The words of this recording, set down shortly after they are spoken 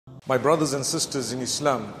My brothers and sisters in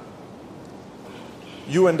Islam,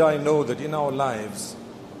 you and I know that in our lives,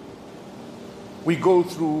 we go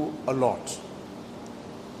through a lot.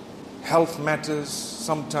 Health matters.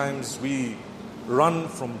 Sometimes we run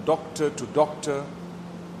from doctor to doctor,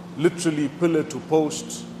 literally pillar to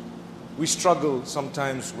post. We struggle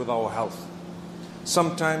sometimes with our health.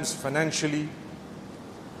 Sometimes financially,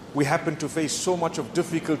 we happen to face so much of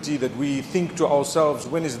difficulty that we think to ourselves,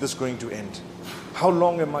 when is this going to end? How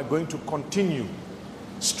long am I going to continue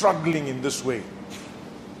struggling in this way?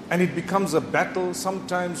 And it becomes a battle,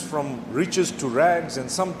 sometimes from riches to rags,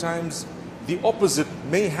 and sometimes the opposite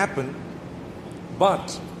may happen.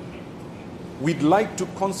 But we'd like to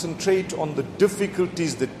concentrate on the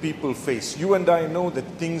difficulties that people face. You and I know that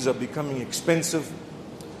things are becoming expensive.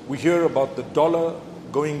 We hear about the dollar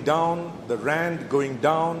going down, the rand going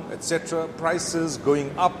down, etc., prices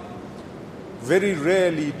going up. Very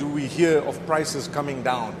rarely do we hear of prices coming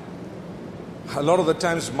down. A lot of the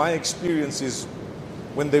times my experience is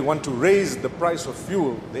when they want to raise the price of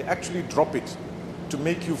fuel, they actually drop it to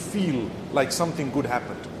make you feel like something good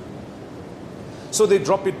happened. So they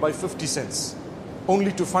drop it by 50 cents,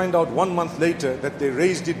 only to find out 1 month later that they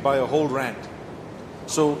raised it by a whole rand.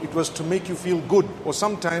 So it was to make you feel good. Or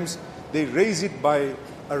sometimes they raise it by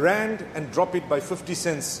a rand and drop it by 50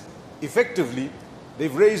 cents. Effectively,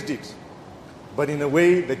 they've raised it, but in a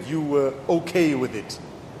way that you were okay with it.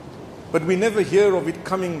 But we never hear of it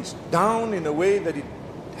coming down in a way that it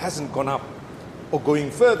hasn't gone up or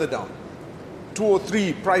going further down. 2 or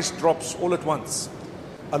 3 price drops all at once.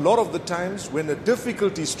 A lot of the times when a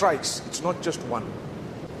difficulty strikes, it's not just one.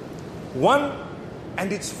 One,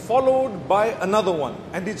 and it's followed by another one,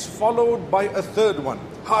 and it's followed by a third one.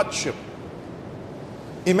 Hardship.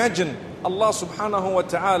 Imagine Allah subhanahu wa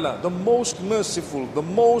ta'ala, the most merciful, the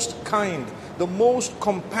most kind, the most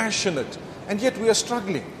compassionate, and yet we are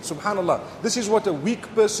struggling. Subhanallah. This is what a weak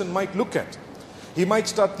person might look at. He might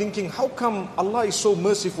start thinking, how come Allah is so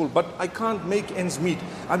merciful, but I can't make ends meet?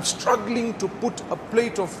 I'm struggling to put a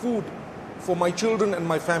plate of food for my children and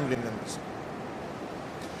my family members.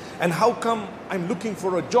 And how come I'm looking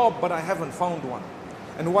for a job, but I haven't found one?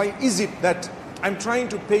 And why is it that I'm trying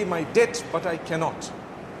to pay my debt, but I cannot?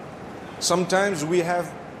 Sometimes we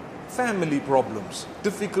have family problems,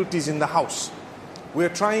 difficulties in the house.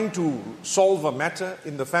 We're trying to solve a matter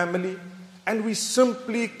in the family, and we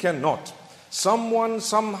simply cannot. Someone,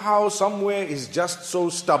 somehow, somewhere is just so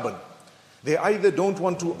stubborn. They either don't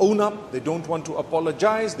want to own up, they don't want to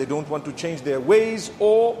apologize, they don't want to change their ways,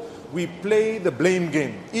 or we play the blame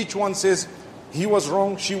game. Each one says, he was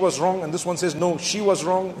wrong, she was wrong, and this one says, no, she was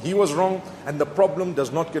wrong, he was wrong, and the problem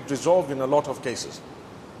does not get resolved in a lot of cases.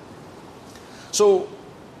 So,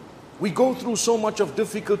 we go through so much of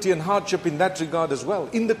difficulty and hardship in that regard as well.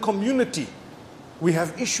 In the community, we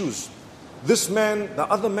have issues. This man, the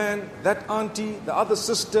other man, that auntie, the other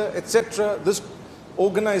sister, etc. This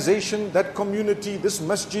organization, that community, this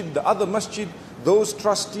masjid, the other masjid, those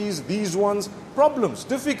trustees, these ones, problems,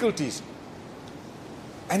 difficulties.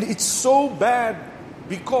 And it's so bad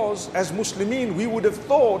because as Muslimin, we would have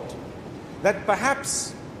thought that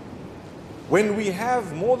perhaps when we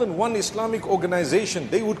have more than one Islamic organization,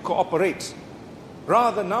 they would cooperate.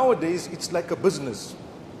 Rather, nowadays, it's like a business.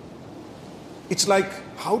 It's like,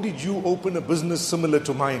 how did you open a business similar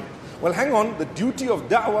to mine? Well, hang on, the duty of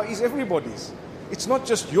da'wah is everybody's. It's not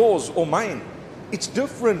just yours or mine. It's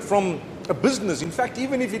different from a business. In fact,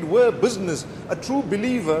 even if it were a business, a true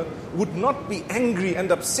believer would not be angry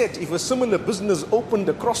and upset if a similar business opened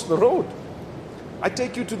across the road. I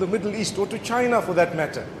take you to the Middle East or to China for that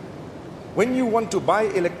matter. When you want to buy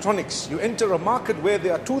electronics, you enter a market where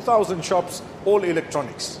there are 2,000 shops, all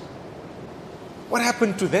electronics. What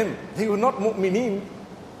happened to them? They were not mu'mineen.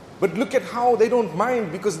 But look at how they don't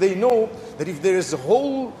mind, because they know that if there is a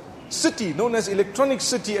whole city known as Electronic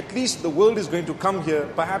City, at least the world is going to come here.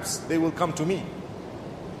 Perhaps they will come to me.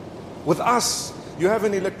 With us, you have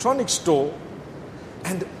an electronics store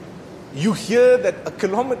and you hear that a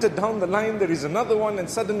kilometer down the line there is another one, and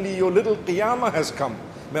suddenly your little qiyamah has come.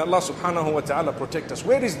 May Allah subhanahu wa ta'ala protect us.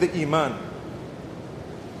 Where is the iman?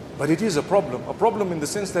 But it is a problem in the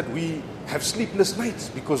sense that we have sleepless nights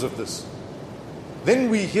because of this. Then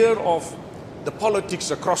we hear of the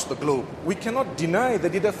politics across the globe. We cannot deny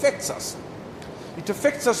that it affects us. It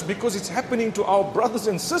affects us because it's happening to our brothers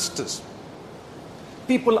and sisters.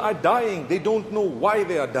 People are dying, they don't know why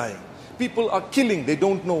they are dying. People are killing, they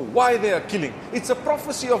don't know why they are killing. It's a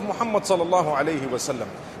prophecy of Muhammad sallallahu alayhi wasallam.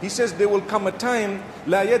 He says there will come a time,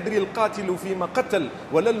 لا يدري القاتل فيما قتل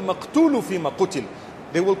ولا المقتول فيما قتل.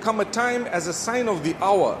 There will come a time as a sign of the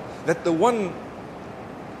hour that the one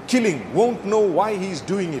killing won't know why he's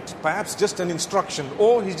doing it. Perhaps just an instruction,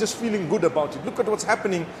 or he's just feeling good about it. Look at what's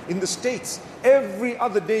happening in the States. Every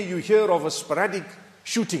other day you hear of a sporadic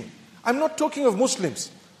shooting. I'm not talking of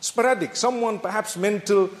Muslims. Sporadic. Someone perhaps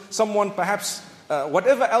mental, someone perhaps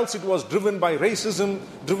whatever else it was, driven by racism,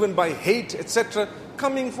 driven by hate, etc.,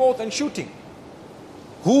 coming forth and shooting.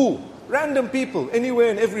 Who? Random people, anywhere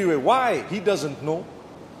and everywhere. Why? He doesn't know.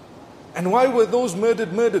 And why were those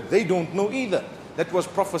murdered? They don't know either. That was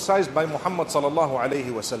prophesied by Muhammad sallallahu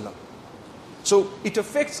alayhi wasallam. So it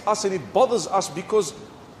affects us and it bothers us because,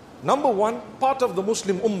 number one, part of the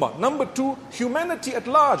Muslim ummah. Number two, humanity at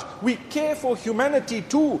large. We care for humanity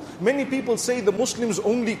too. Many people say the Muslims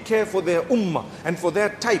only care for their ummah and for their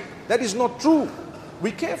type. That is not true.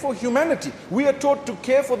 We care for humanity. We are taught to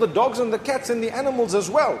care for the dogs and the cats and the animals as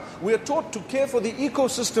well. We are taught to care for the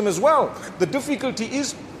ecosystem as well. The difficulty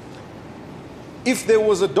is, if there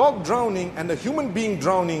was a dog drowning and a human being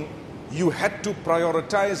drowning, you had to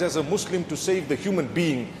prioritize as a Muslim to save the human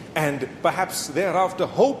being, and perhaps thereafter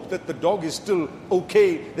hope that the dog is still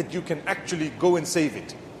okay, that you can actually go and save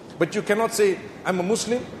it. But you cannot say, I'm a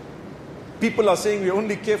Muslim, people are saying we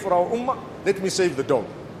only care for our ummah, let me save the dog.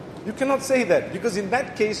 You cannot say that, because in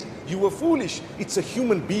that case you were foolish. It's a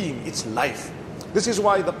human being, it's life. This is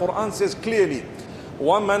why the Quran says clearly,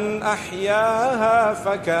 وَمَنْ أَحْيَاهَا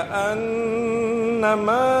فَكَأَنَّمَا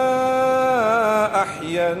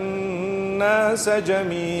أَحْيَا النَّاسَ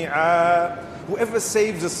جَمِيعًا. Whoever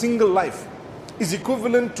saves a single life is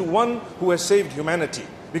equivalent to one who has saved humanity,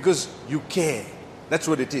 because you care. That's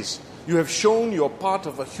what it is. You have shown you're part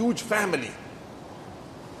of a huge family.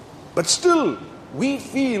 But still, we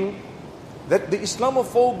feel that the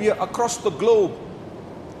Islamophobia across the globe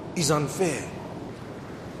is unfair.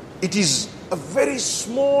 It is a very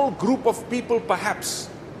small group of people perhaps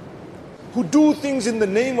who do things in the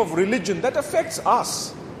name of religion that affects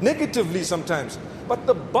us negatively sometimes. But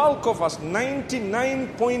the bulk of us,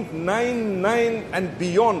 99.99 and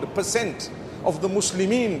beyond percent of the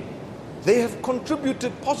Muslimin, they have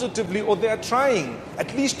contributed positively, or they are trying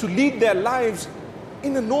at least to lead their lives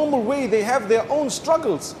in a normal way. They have their own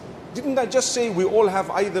struggles. Didn't I just say we all have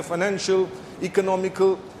either financial,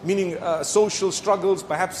 economical, meaning social struggles,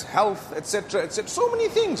 perhaps health, etc., etc. So many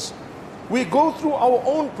things. We go through our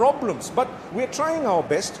own problems, but we're trying our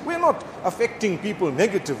best. We're not affecting people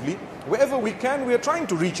negatively. Wherever we can, we are trying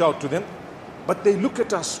to reach out to them. But they look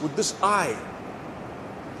at us with this eye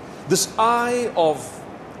of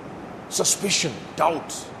suspicion,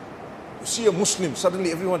 doubt. You see a Muslim,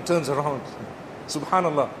 suddenly everyone turns around.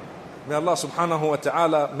 Subhanallah. May Allah subhanahu wa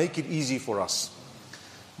ta'ala make it easy for us.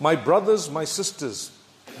 My brothers, my sisters,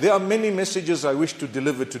 there are many messages I wish to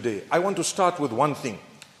deliver today. I want to start with one thing.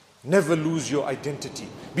 Never lose your identity.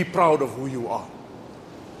 Be proud of who you are.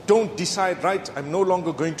 Don't decide, right, I'm no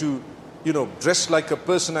longer going to, dress like a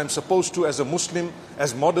person I'm supposed to as a Muslim,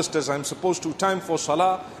 as modest as I'm supposed to. Time for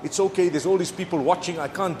salah, it's okay, there's all these people watching, I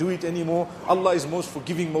can't do it anymore. Allah is most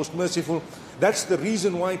forgiving, most merciful. That's the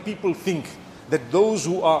reason why people think that those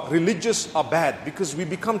who are religious are bad, because we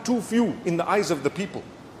become too few in the eyes of the people.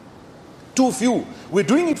 Too few. We're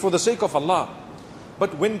doing it for the sake of Allah.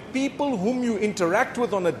 But when people whom you interact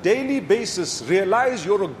with on a daily basis realize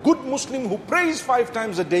you're a good Muslim who prays 5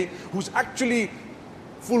 times a day, who's actually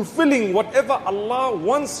fulfilling whatever Allah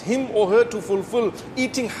wants him or her to fulfill,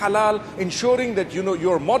 eating halal, ensuring that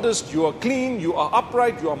you're modest, you are clean, you are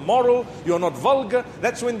upright, you are moral, you are not vulgar,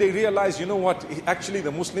 that's when they realize, actually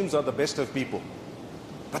the Muslims are the best of people.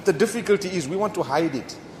 But the difficulty is we want to hide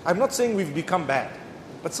it. I'm not saying we've become bad,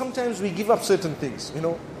 but sometimes we give up certain things,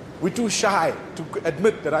 We're too shy to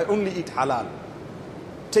admit that I only eat halal.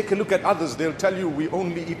 Take a look at others, they'll tell you we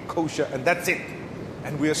only eat kosher and that's it.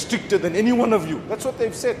 And we are stricter than any one of you. That's what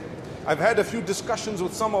they've said. I've had a few discussions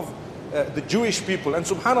with some of the Jewish people, and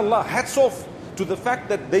subhanallah, hats off to the fact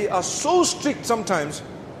that they are so strict sometimes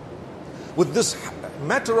with this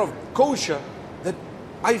matter of kosher that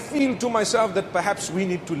I feel to myself that perhaps we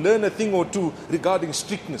need to learn a thing or two regarding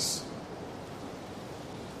strictness.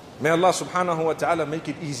 May Allah subhanahu wa ta'ala make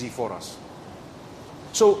it easy for us.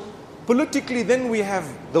 So politically then we have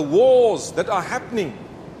the wars that are happening.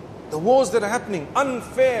 The wars that are happening,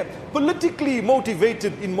 unfair, politically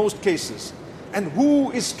motivated in most cases. And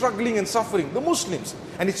who is struggling and suffering? The Muslims.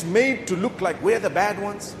 And it's made to look like we're the bad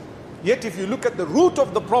ones. Yet if you look at the root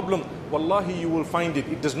of the problem, wallahi you will find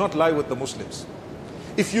it does not lie with the Muslims.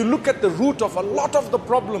 If you look at the root of a lot of the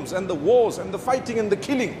problems and the wars and the fighting and the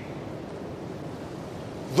killing,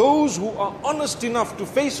 those who are honest enough to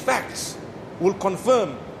face facts will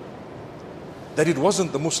confirm that it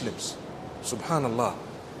wasn't the Muslims. Subhanallah.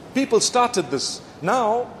 People started this.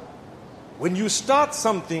 Now, When you start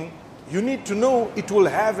something, you need to know it will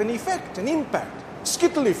have an effect, an impact,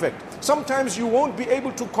 skittle effect. Sometimes you won't be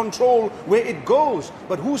able to control where it goes,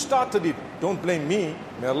 but who started it? Don't blame me.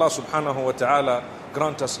 May Allah subhanahu wa ta'ala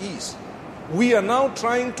grant us ease. We are now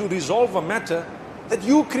trying to resolve a matter that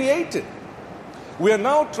you created. We are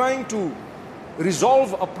now trying to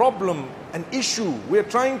resolve a problem, an issue. We are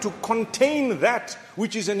trying to contain that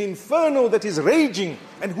which is an inferno that is raging.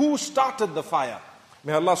 And who started the fire?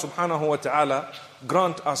 May Allah subhanahu wa ta'ala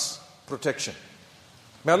grant us protection.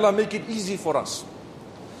 May Allah make it easy for us.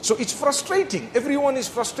 So it's frustrating. Everyone is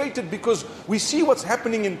frustrated because we see what's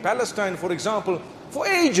happening in Palestine, for example, for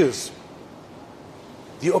ages.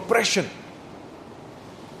 The oppression.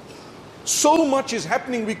 So much is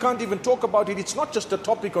happening, we can't even talk about it. It's not just a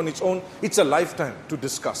topic on its own, it's a lifetime to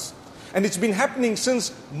discuss. And it's been happening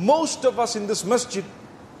since most of us in this masjid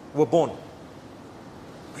were born.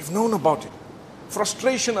 We've known about it.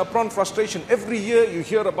 Frustration upon frustration. Every year you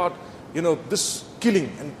hear about, this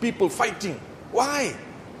killing and people fighting. Why?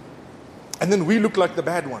 And then we look like the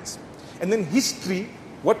bad ones. And then history,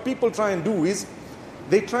 what people try and do is,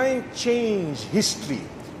 they try and change history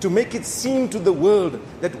to make it seem to the world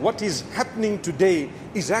that what is happening today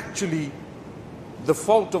is actually the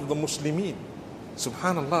fault of the Muslimin.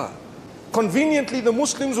 Subhanallah. Conveniently, the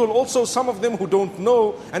Muslims will also, some of them who don't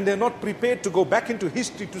know and they're not prepared to go back into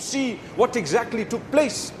history to see what exactly took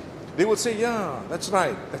place. They will say, yeah, that's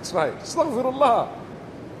right. Astaghfirullah.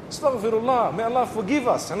 Astaghfirullah. May Allah forgive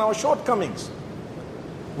us and our shortcomings.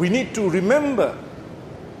 We need to remember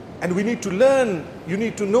and we need to learn. You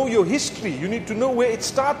need to know your history. You need to know where it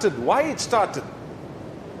started, why it started.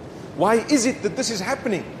 Why is it that this is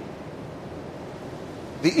happening?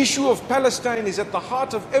 The issue of Palestine is at the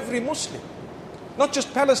heart of every Muslim. Not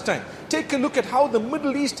just Palestine. Take a look at how the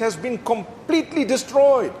Middle East has been completely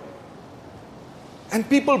destroyed. And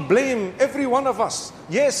people blame every one of us.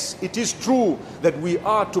 Yes, it is true that we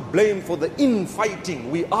are to blame for the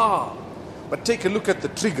infighting. We are. But take a look at the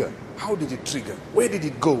trigger. How did it trigger? Where did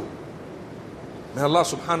it go? May Allah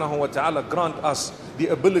subhanahu wa ta'ala grant us the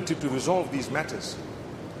ability to resolve these matters.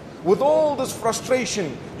 With all this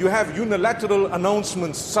frustration, you have unilateral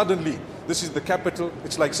announcements suddenly. This is the capital.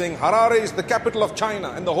 It's like saying Harare is the capital of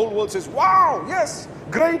China. And the whole world says, wow, yes,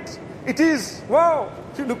 great, it is. Wow,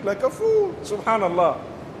 you look like a fool. Subhanallah.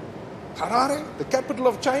 Harare, the capital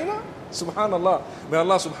of China? Subhanallah. May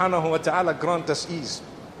Allah subhanahu wa ta'ala grant us ease.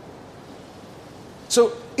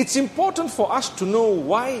 So it's important for us to know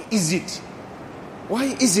why is it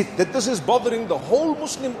that this is bothering the whole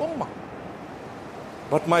Muslim ummah.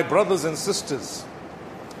 But my brothers and sisters,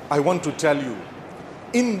 I want to tell you,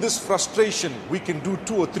 in this frustration, we can do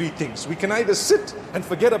 2 or 3 things. We can either sit and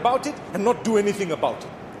forget about it and not do anything about it.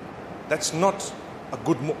 That's not a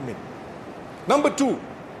good mu'min. Number 2,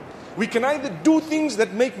 we can either do things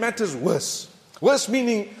that make matters worse. Worse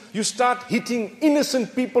meaning you start hitting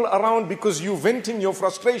innocent people around because you're venting your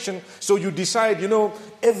frustration. So you decide,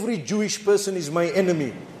 every Jewish person is my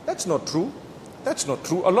enemy. That's not true. That's not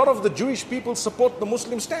true. A lot of the Jewish people support the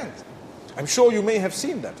Muslim stand. I'm sure you may have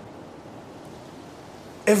seen that.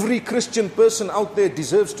 Every Christian person out there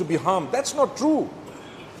deserves to be harmed. That's not true.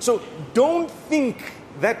 So don't think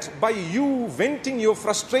that by you venting your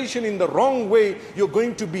frustration in the wrong way, you're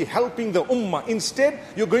going to be helping the ummah. Instead,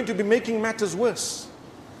 you're going to be making matters worse.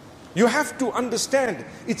 You have to understand,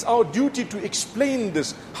 it's our duty to explain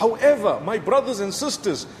this. However, my brothers and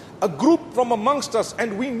sisters, a group from amongst us,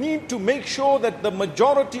 and we need to make sure that the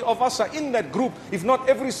majority of us are in that group, if not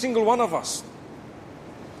every single one of us.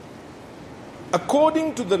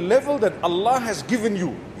 According to the level that Allah has given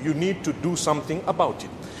you, you need to do something about it.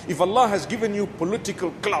 If Allah has given you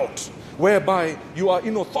political clout, whereby you are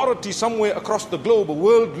in authority somewhere across the globe, a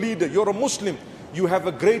world leader, you're a Muslim, you have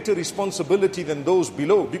a greater responsibility than those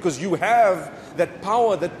below, because you have that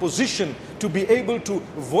power, that position to be able to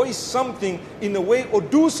voice something in a way or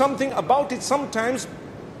do something about it sometimes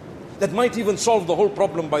that might even solve the whole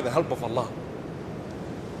problem by the help of Allah.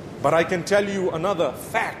 But I can tell you another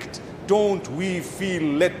fact. Don't we feel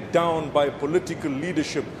let down by political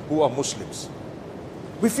leadership who are Muslims?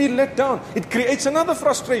 We feel let down. It creates another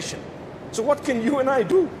frustration. So what can you and I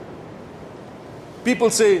do? People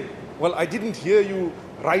say, well, I didn't hear you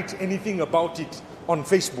write anything about it on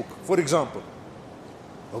Facebook, for example.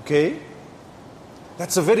 Okay?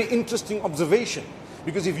 That's a very interesting observation.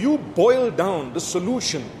 Because if you boil down the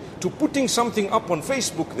solution to putting something up on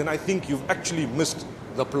Facebook, then I think you've actually missed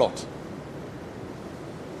the plot.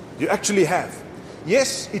 You actually have.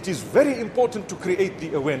 Yes, it is very important to create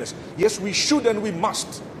the awareness. Yes, we should and we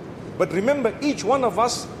must. But remember, each one of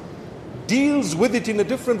us deals with it in a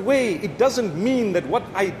different way. It doesn't mean that what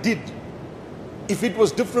I did If it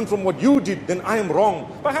was different from what you did, then I am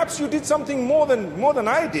wrong. Perhaps you did something more than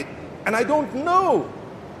I did, and I don't know.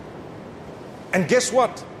 And guess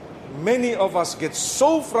what? Many of us get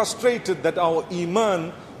so frustrated that our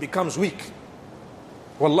iman becomes weak.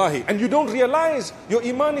 Wallahi. And you don't realize your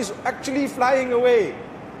iman is actually flying away.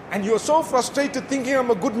 And you're so frustrated thinking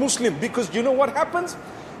I'm a good Muslim, because you know what happens?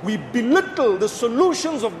 We belittle the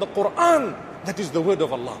solutions of the Quran, that is the word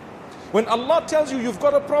of Allah. When Allah tells you you've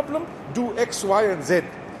got a problem, do X, Y, and Z.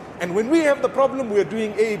 And when we have the problem, we are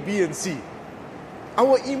doing A, B, and C.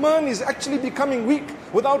 Our iman is actually becoming weak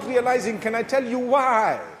without realizing. Can I tell you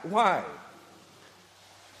why? Why?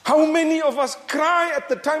 How many of us cry at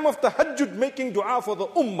the time of tahajjud making dua for the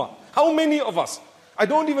ummah? How many of us? I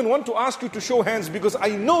don't even want to ask you to show hands, because I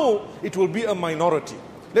know it will be a minority.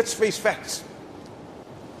 Let's face facts.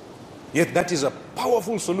 Yet that is a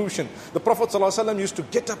powerful solution. The Prophet ﷺ used to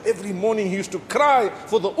get up every morning. He used to cry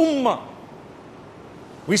for the ummah.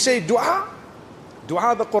 We say dua.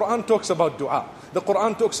 Dua, the Quran talks about dua. The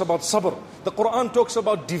Quran talks about sabr. The Quran talks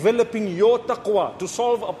about developing your taqwa to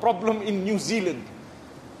solve a problem in New Zealand.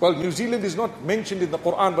 Well, New Zealand is not mentioned in the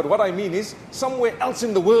Quran, but what I mean is somewhere else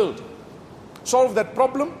in the world. Solve that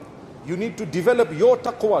problem. You need to develop your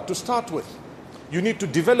taqwa to start with. You need to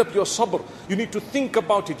develop your sabr. You need to think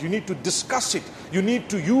about it. You need to discuss it. You need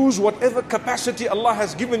to use whatever capacity Allah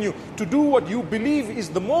has given you to do what you believe is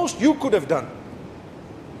the most you could have done.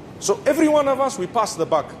 So every one of us, we pass the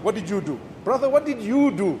buck. What did you do? Brother, what did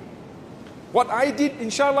you do? What I did,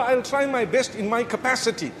 inshallah, I'll try my best in my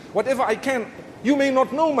capacity. Whatever I can. You may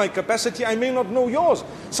not know my capacity, I may not know yours.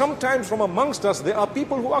 Sometimes from amongst us, there are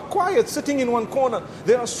people who are quiet, sitting in one corner.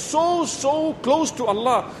 They are so close to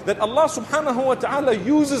Allah that Allah subhanahu wa ta'ala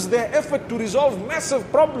uses their effort to resolve massive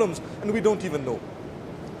problems, and we don't even know.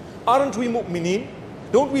 Aren't we mu'mineen?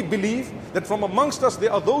 Don't we believe that from amongst us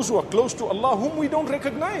there are those who are close to Allah whom we don't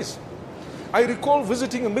recognize? I recall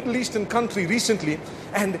visiting a Middle Eastern country recently,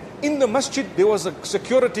 and in the masjid there was a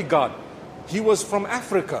security guard. He was from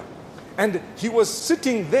Africa. And he was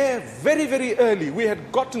sitting there very early. We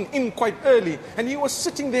had gotten in quite early, and he was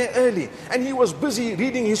sitting there early, and he was busy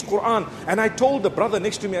reading his Quran. And I told the brother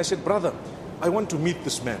next to me, I said, brother, I want to meet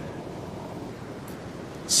this man.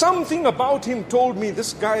 Something about him told me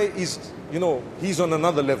this guy is, he's on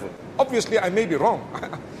another level. Obviously, I may be wrong.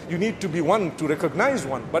 You need to be one to recognize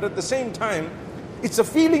one. But at the same time, it's a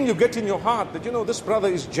feeling you get in your heart that, this brother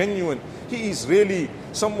is genuine. He is really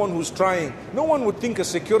someone who's trying. No one would think a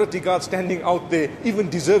security guard standing out there even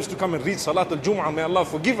deserves to come and read Salat al-Jum'ah. May Allah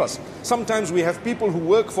forgive us. Sometimes we have people who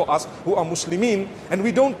work for us who are Muslimin, and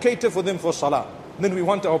we don't cater for them for Salah. Then we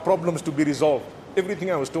want our problems to be resolved.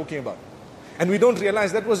 Everything I was talking about. And we don't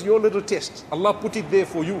realize that was your little test. Allah put it there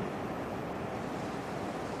for you.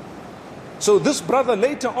 So this brother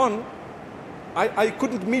later on, I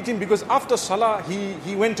couldn't meet him because after Salah,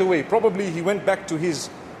 he went away. Probably he went back to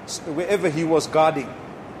wherever he was guarding.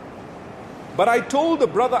 But I told the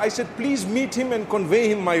brother, I said, please meet him and convey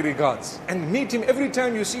him my regards. And meet him every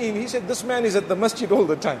time you see him. He said, this man is at the masjid all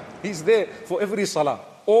the time. He's there for every Salah.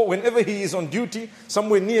 Or whenever he is on duty,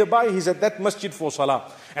 somewhere nearby, he's at that masjid for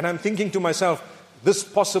Salah. And I'm thinking to myself, this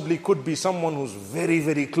possibly could be someone who's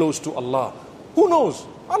very close to Allah. Who knows?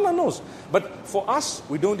 Allah knows. But for us,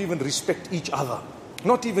 we don't even respect each other.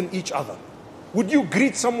 Not even each other. Would you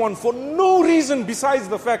greet someone for no reason besides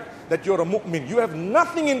the fact that you're a mu'min? You have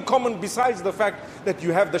nothing in common besides the fact that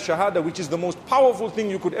you have the shahada, which is the most powerful thing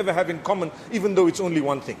you could ever have in common, even though it's only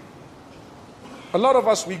one thing. A lot of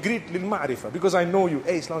us, we greet lil ma'rifah, because I know you.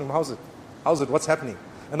 Hey, Islam, how's it? What's happening?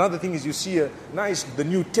 Another thing is you see the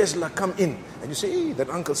new Tesla come in, and you say, hey, that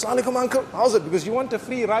uncle, Assalamualaikum uncle, how's it? Because you want a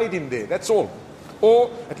free ride in there, that's all.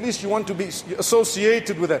 Or at least you want to be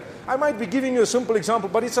associated with that. I might be giving you a simple example,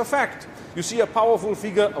 but it's a fact. You see a powerful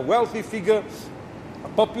figure, a wealthy figure, a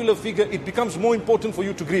popular figure, it becomes more important for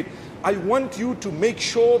you to greet. I want you to make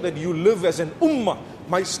sure that you live as an ummah,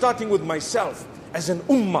 starting with myself, as an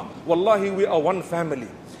ummah. Wallahi, we are one family.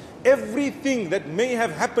 Everything that may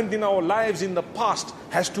have happened in our lives in the past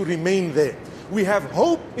has to remain there. We have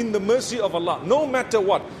hope in the mercy of Allah, no matter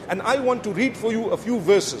what. And I want to read for you a few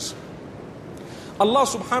verses. Allah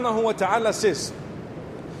subhanahu wa ta'ala says,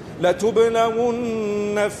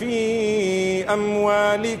 لَتُبْلَوُنَّ فِي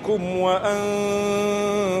أَمْوَالِكُمْ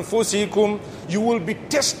وَأَنفُسِكُمْ. You will be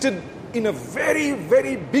tested in a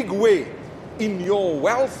very big way in your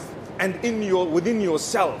wealth and within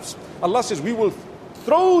yourselves. Allah says, we will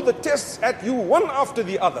throw the tests at you one after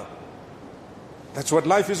the other. That's what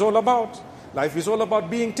life is all about. Life is all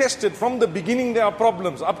about being tested. From the beginning there are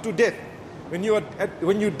problems up to death. When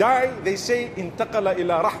you die, they say, intaqala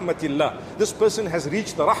ila rahmatillah. This person has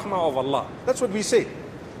reached the rahmah of Allah. That's what we say.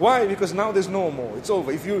 Why? Because now there's no more. It's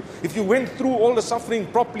over. If you went through all the suffering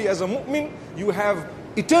properly as a mu'min, you have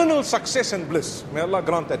eternal success and bliss. May Allah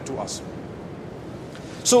grant that to us.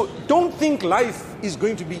 So don't think life is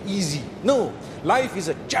going to be easy. No, life is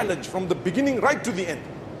a challenge from the beginning right to the end.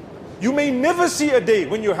 You may never see a day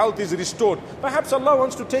when your health is restored. Perhaps Allah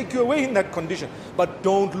wants to take you away in that condition. But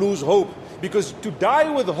don't lose hope, because to die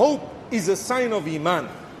with hope is a sign of Iman.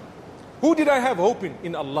 Who did I have hope in?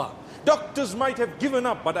 In Allah. Doctors might have given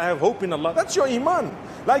up, but I have hope in Allah. That's your Iman.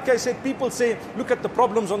 Like I said, people say, look at the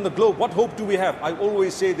problems on the globe. What hope do we have? I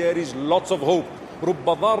always say there is lots of hope. رُبَّ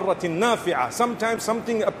ضَارَّةٍ نَافِعَةٍ. Sometimes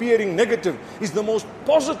something appearing negative is the most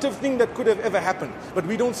positive thing that could have ever happened. But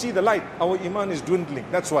we don't see the light. Our Iman is dwindling.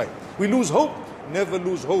 That's why. We lose hope. Never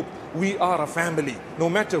lose hope. We are a family. No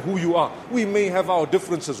matter who you are. We may have our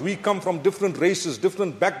differences. We come from different races,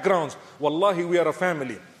 different backgrounds. Wallahi, we are a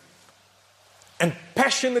family. And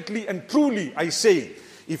passionately and truly, I say,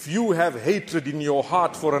 if you have hatred in your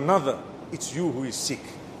heart for another, it's you who is sick.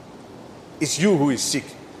 It's you who is sick.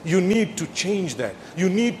 You need to change that. You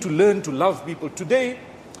need to learn to love people. Today,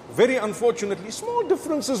 very unfortunately, small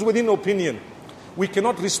differences within opinion. We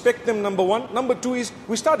cannot respect them, number one. Number two is,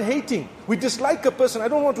 we start hating. We dislike a person. I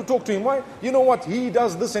don't want to talk to him. Why? You know what? He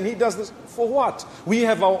does this and he does this. For what? We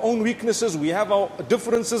have our own weaknesses. We have our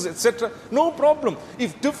differences, etc. No problem.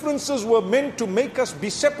 If differences were meant to make us be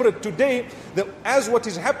separate today, as what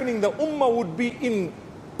is happening, the ummah would be in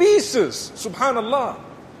pieces. Subhanallah.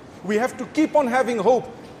 We have to keep on having hope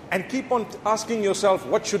and keep on asking yourself,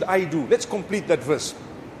 what should I do? Let's complete that verse.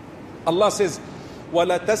 Allah says,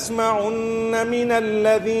 وَلَتَسْمَعُنَّ مِنَ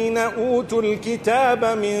الَّذِينَ أُوتُوا الْكِتَابَ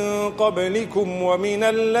مِنْ قَبْلِكُمْ وَمِنَ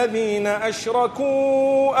الَّذِينَ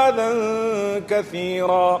أَشْرَكُوا أَذًى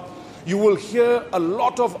كَثِيرًا. You will hear a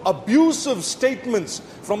lot of abusive statements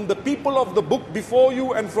from the people of the book before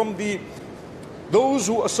you and from those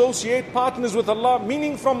who associate partners with Allah,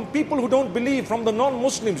 meaning from people who don't believe, from the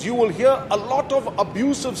non-Muslims. You will hear a lot of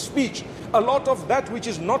abusive speech, a lot of that which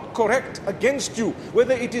is not correct against you,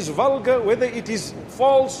 whether it is vulgar, whether it is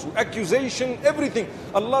false, accusation, everything.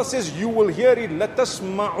 Allah says you will hear it.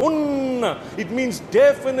 لَتَسْمَعُنَّ. It means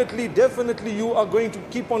definitely you are going to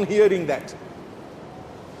keep on hearing that.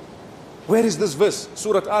 Where is this verse?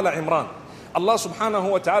 Surah Al-Imran. Allah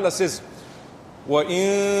subhanahu wa ta'ala says,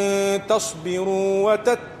 وَإِن تَصْبِرُوا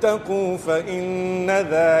وَتَتَّقُوا فَإِنَّ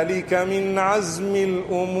ذَلِكَ مِنْ عَزْمِ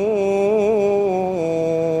الْأُمُورِ.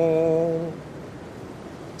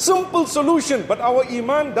 Simple solution, but our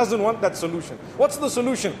Iman doesn't want that solution. What's the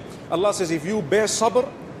solution? Allah says, if you bear sabr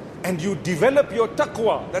and you develop your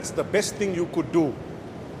taqwa, that's the best thing you could do.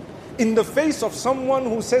 In the face of someone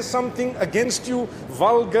who says something against you,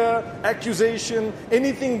 vulgar, accusation,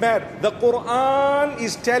 anything bad, the Quran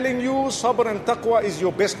is telling you sabr and taqwa is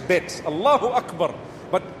your best bet. Allahu Akbar.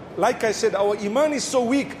 But like I said, our Iman is so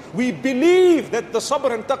weak, we believe that the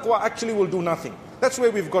sabr and taqwa actually will do nothing. That's where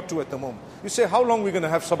we've got to at the moment. You say, how long are we going to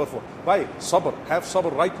have sabr for? Why? Sabr. Have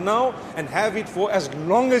sabr right now and have it for as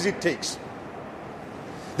long as it takes.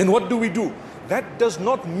 Then what do? That does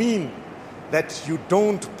not mean that you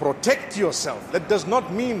don't protect yourself. That does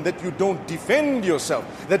not mean that you don't defend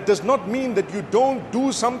yourself. That does not mean that you don't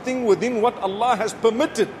do something within what Allah has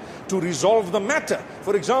permitted to resolve the matter.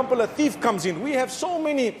 For example, a thief comes in. We have so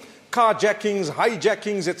many carjackings,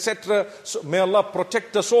 hijackings, etc. So may Allah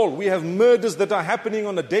protect us all. We have murders that are happening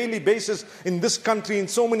on a daily basis in this country, in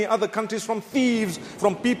so many other countries, from thieves,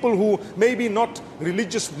 from people who maybe not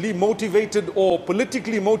religiously motivated or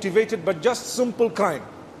politically motivated, but just simple crime.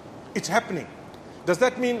 It's happening. Does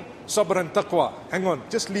that mean sabr and taqwa? Hang on,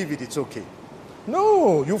 just leave it, it's okay.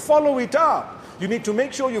 No, you follow it up. You need to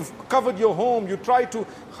make sure you've covered your home. You try to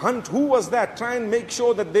hunt who was that. Try and make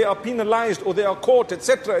sure that they are penalized or they are caught,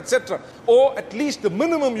 etc., etc. Or at least the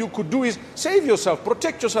minimum you could do is save yourself,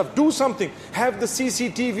 protect yourself, do something. Have the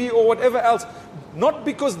CCTV or whatever else. Not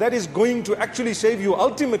because that is going to actually save you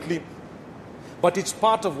ultimately, but it's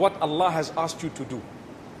part of what Allah has asked you to do.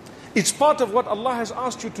 It's part of what Allah has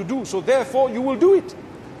asked you to do. So therefore you will do it.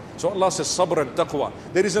 So Allah says sabr and taqwa.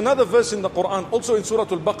 There is another verse in the Quran, also in Surah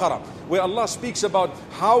Al-Baqarah, where Allah speaks about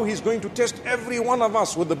how He's going to test every one of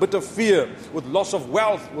us with a bit of fear, with loss of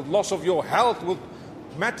wealth, with loss of your health, with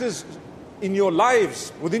matters in your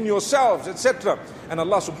lives, within yourselves, etc. And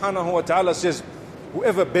Allah subhanahu wa ta'ala says,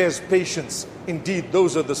 whoever bears patience, indeed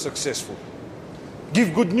those are the successful.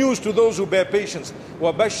 Give good news to those who bear patience.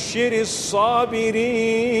 وَبَشِّرِ الصَّابِرِينَ.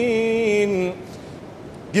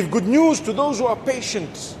 Give good news to those who are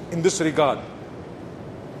patient in this regard.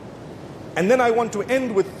 And then I want to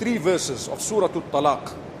end with 3 verses of Surah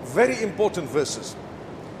Al-Talaq. Very important verses.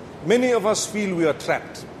 Many of us feel we are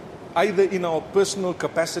trapped, either in our personal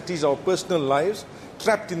capacities, our personal lives,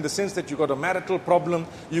 trapped in the sense that you got a marital problem,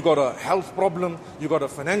 you got a health problem, you got a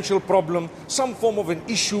financial problem, some form of an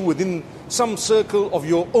issue within some circle of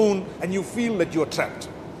your own, and you feel that you're trapped.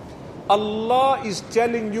 Allah is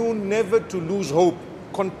telling you never to lose hope.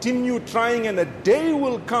 Continue trying, and a day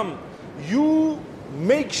will come. You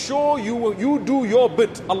make sure you do your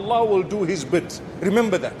bit. Allah will do His bit.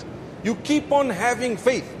 Remember that. You keep on having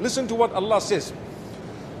faith. Listen to what Allah says.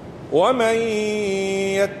 وَمَن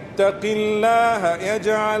يَتَّقِ اللَّهَ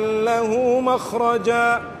يَجْعَل لَّهُ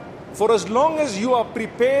مَخْرَجًا. For as long as you are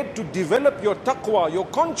prepared to develop your taqwa, your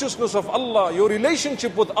consciousness of Allah, your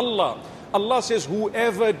relationship with Allah, Allah says,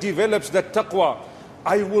 whoever develops that taqwa,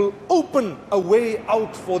 I will open a way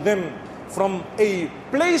out for them from a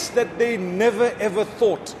place that they never ever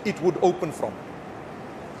thought it would open from.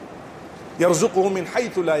 يَرْزُقُهُ مِنْ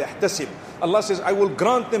حَيْثُ لَا يَحْتَسِبُ. Allah says, I will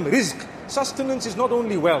grant them rizq. Sustenance is not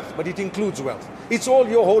only wealth, but it includes wealth. It's all,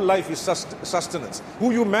 your whole life is sustenance.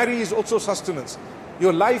 Who you marry is also sustenance.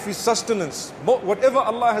 Your life is sustenance. Whatever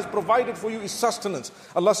Allah has provided for you is sustenance.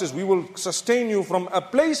 Allah says, we will sustain you from a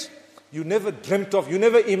place you never dreamt of, you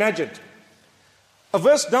never imagined. A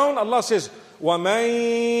verse down, Allah says, وَمَن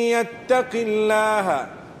يَتَّقِ اللَّهَ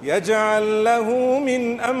يَجْعَل لَّهُ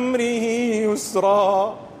مِنْ أَمْرِهِ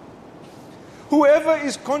يُسْرًا. Whoever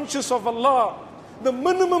is conscious of Allah, the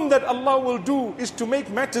minimum that Allah will do is to make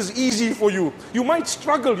matters easy for you. You might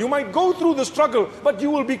struggle, you might go through the struggle, but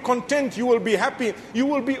you will be content, you will be happy, you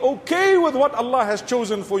will be okay with what Allah has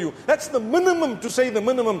chosen for you. That's the minimum, to say the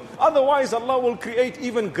minimum. Otherwise, Allah will create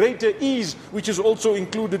even greater ease, which is also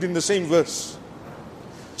included in the same verse.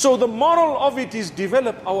 So the moral of it is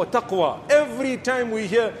develop our taqwa. Every time we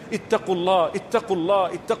hear ittaqullah,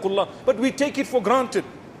 ittaqullah, ittaqullah, but we take it for granted.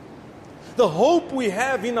 The hope we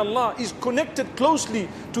have in Allah is connected closely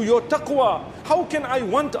to your taqwa. How can I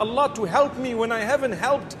want Allah to help me when I haven't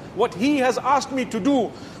helped what He has asked me to do?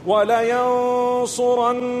 وَلَيَنْصُرَنَّ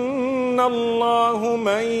اللَّهُ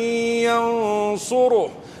مَنْ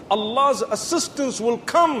يَنْصُرُهُ. Allah's assistance will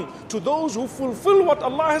come to those who fulfill what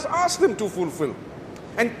Allah has asked them to fulfill.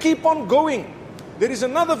 And keep on going. There is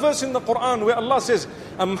another verse in the Quran where Allah says,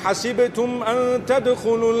 أَمْ حَسِبَتُمْ أَن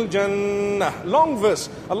تَدْخُلُوا الْجَنَّةِ. Long verse.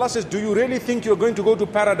 Allah says, do you really think you're going to go to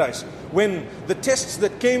paradise when the tests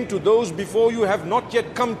that came to those before you have not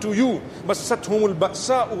yet come to you? مَسَّتْهُمُ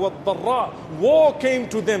الْبَأْسَاءُ وَالضَّرَّاءُ. War came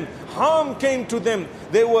to them, harm came to them.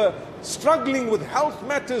 They were struggling with health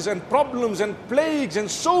matters and problems and plagues and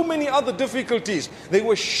so many other difficulties. They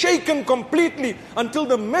were shaken completely until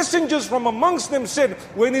the messengers from amongst them said,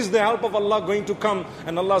 when is the help of Allah going to come?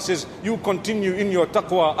 And Allah says, you continue in your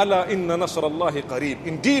taqwa. Ala inna nasrallahi qareeb.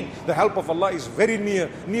 Indeed, the help of Allah is very near,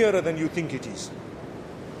 nearer than you think it is.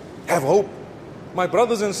 Have hope. My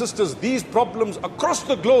brothers and sisters, these problems across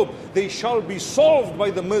the globe, they shall be solved by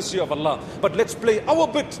the mercy of Allah. But let's play our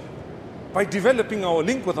bit by developing our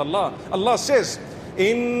link with Allah. Allah says,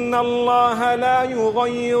 إِنَّ اللَّهَ لَا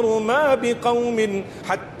يُغَيِّرُ مَا بِقَوْمٍ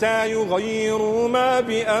حَتَّى يُغَيِّرُوا مَا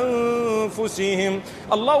بِأَنفُسِهِمْ.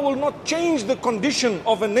 Allah will not change the condition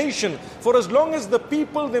of a nation for as long as the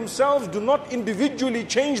people themselves do not individually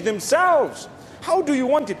change themselves. How do you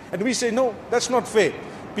want it? And we say, no, that's not fair.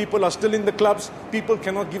 People are still in the clubs. People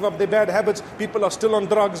cannot give up their bad habits. People are still on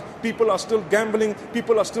drugs. People are still gambling.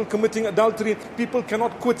 People are still committing adultery. People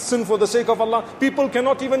cannot quit sin for the sake of Allah. People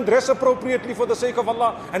cannot even dress appropriately for the sake of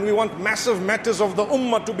Allah. And we want massive matters of the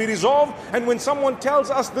ummah to be resolved. And when someone tells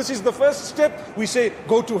us this is the first step, we say,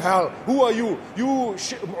 go to hell. Who are you? You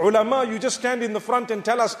ulama, you just stand in the front and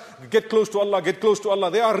tell us, get close to Allah, get close to Allah.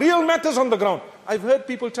 There are real matters on the ground. I've heard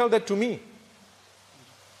people tell that to me.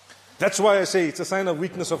 That's why I say it's a sign of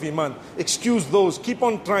weakness of iman. Excuse those, keep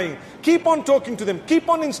on trying, keep on talking to them, keep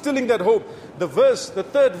on instilling that hope. The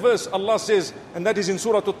third verse, Allah says, and that is in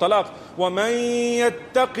Surah Al-Talaq, وَمَن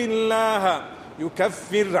يَتَّقِ اللَّهَ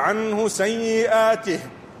يُكَفِّرْ عَنْهُ سَيِّئَاتِهِ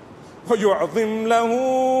وَيُعْظِمْ لَهُ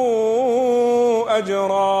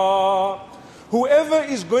أَجْرًا. Whoever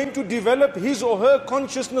is going to develop his or her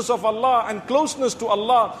consciousness of Allah and closeness to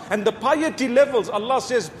Allah and the piety levels, Allah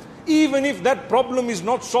says, even if that problem is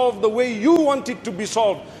not solved the way you want it to be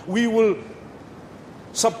solved, we will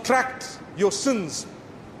subtract your sins,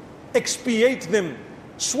 expiate them,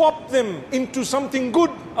 swap them into something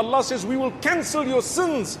good. Allah says we will cancel your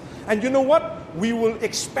sins. And you know what? We will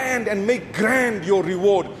expand and make grand your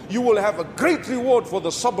reward. You will have a great reward for the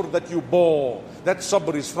sabr that you bore. That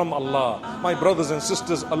sabr is from Allah. My brothers and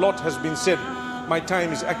sisters, a lot has been said. My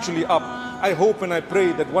time is actually up. I hope and I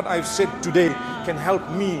pray that what I've said today can help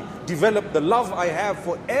me develop the love I have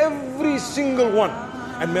for every single one.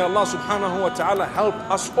 And may Allah subhanahu wa ta'ala help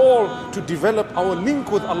us all to develop our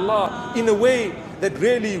link with Allah in a way that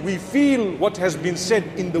really we feel what has been said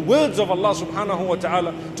in the words of Allah subhanahu wa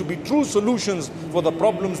ta'ala to be true solutions for the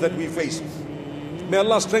problems that we face. May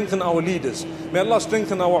Allah strengthen our leaders. May Allah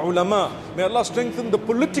strengthen our ulama. May Allah strengthen the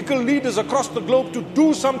political leaders across the globe to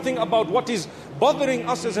do something about what is bothering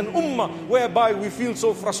us as an ummah, whereby we feel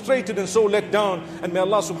so frustrated and so let down. And may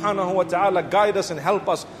Allah subhanahu wa ta'ala guide us and help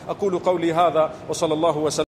us. أقول قولي هذا وصلى الله وسلم